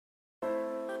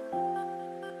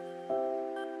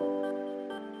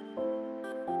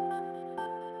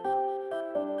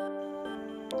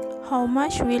how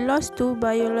much we lost to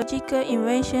biological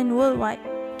invasion worldwide.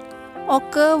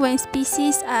 Occur when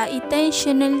species are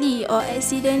intentionally or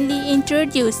accidentally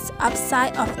introduced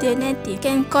outside of their native,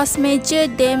 can cause major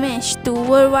damage to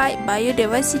worldwide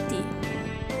biodiversity.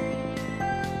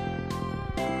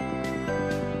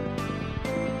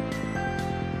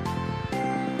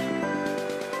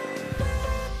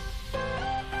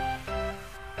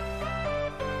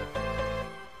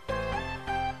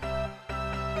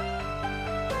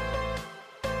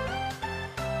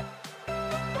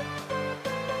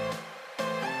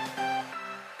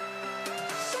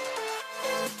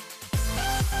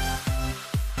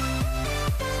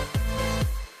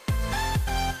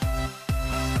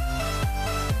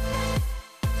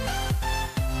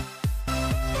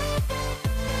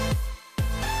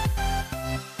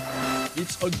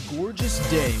 It's a gorgeous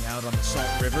day out on the Salt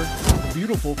River,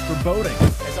 beautiful for boating.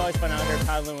 It's always fun out here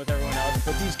paddling with everyone else.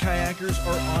 But these kayakers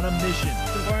are on a mission.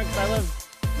 It's important because I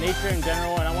love nature in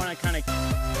general and I want to kind of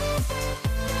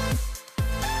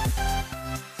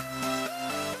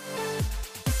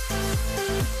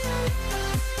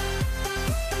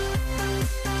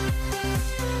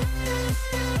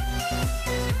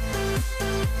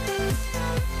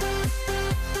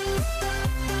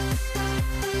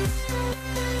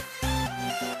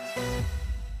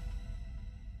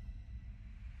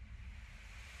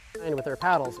with their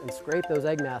paddles and scrape those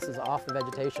egg masses off the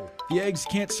vegetation. The eggs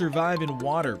can't survive in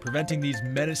water, preventing these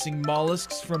menacing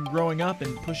mollusks from growing up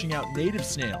and pushing out native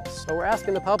snails. So we're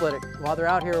asking the public, while they're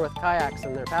out here with kayaks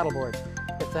and their paddleboards,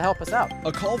 to help us out.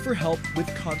 A call for help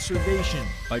with conservation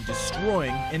by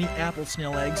destroying any apple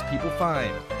snail eggs people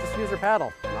find. Just use your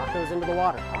paddle, knock those into the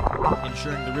water.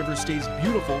 Ensuring the river stays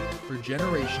beautiful for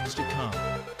generations to come.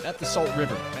 At the Salt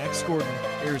River, Max Gordon,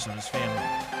 Arizona's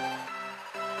Family.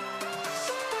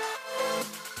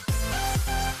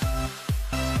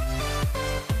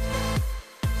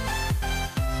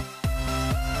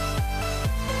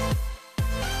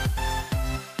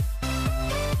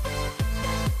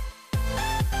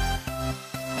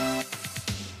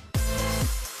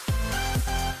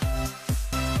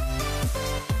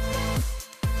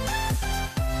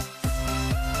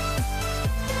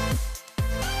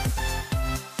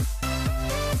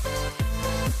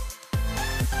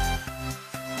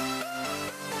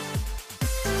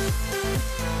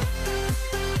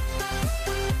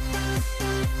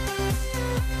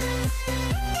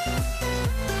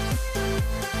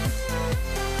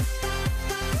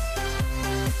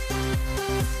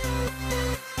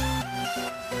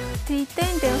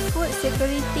 Threaten the food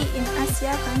security in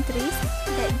Asia countries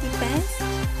that depends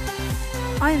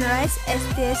on rice as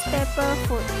their staple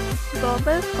food.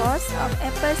 Global cause of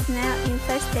apple snail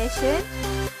infestation.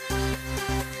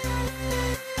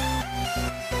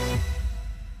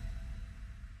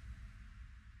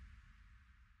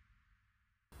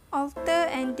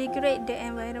 Alter and degrade the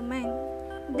environment,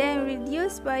 then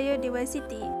reduce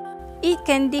biodiversity. It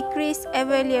can decrease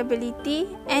availability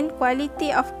and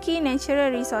quality of key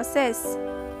natural resources,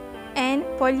 and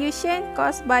pollution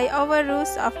caused by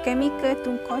overuse of chemical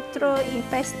to control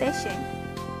infestation.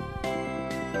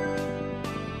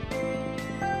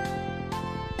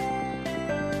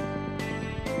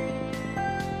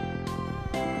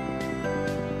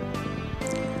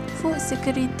 Food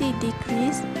security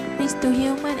decrease, risk to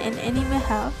human and animal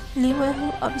health,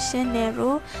 livelihood option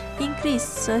narrow,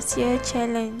 increased social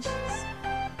challenge.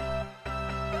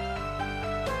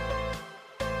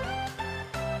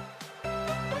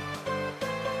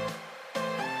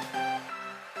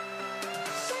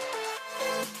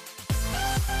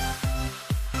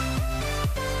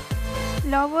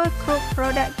 Lower crop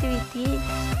productivity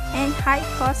and high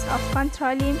cost of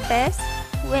controlling pests,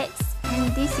 weeds,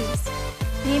 and disease.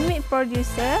 Limit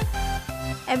producer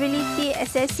ability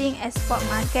accessing export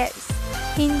markets.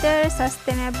 Hinder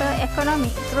sustainable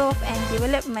economic growth and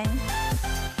development.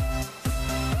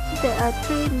 There are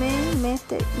three main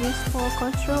methods used for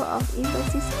control of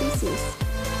invasive species,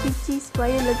 which is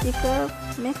biological,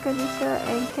 mechanical,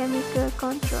 and chemical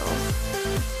control.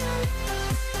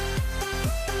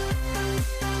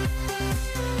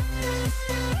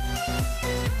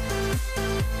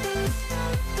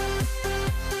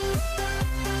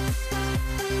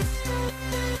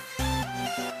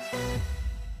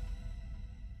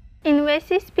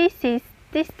 Invasive species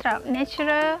disrupt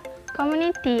natural,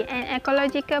 community, and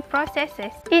ecological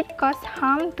processes. It causes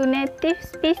harm to native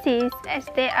species as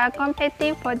they are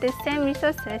competing for the same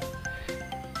resources,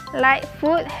 like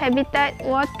food, habitat,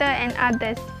 water, and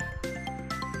others.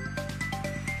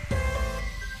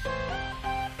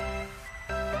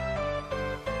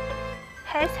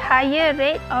 Has higher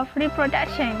rate of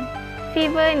reproduction,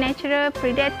 favor natural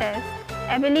predators,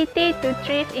 ability to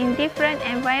thrive in different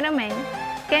environments,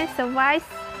 can survive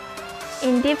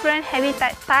in different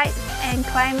habitat types and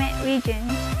climate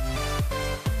regions.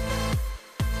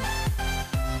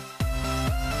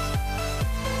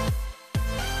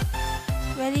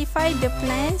 Verify the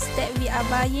plants that we are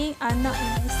buying are not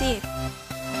invasive.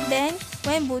 Then,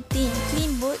 when booting,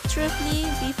 clean boot thoroughly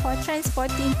before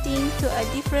transporting things to a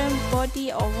different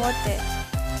body of water.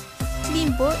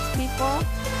 Clean boat before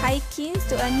hiking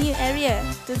to a new area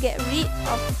to get rid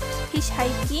of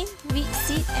hitchhiking, weed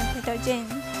seed and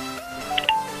pathogens.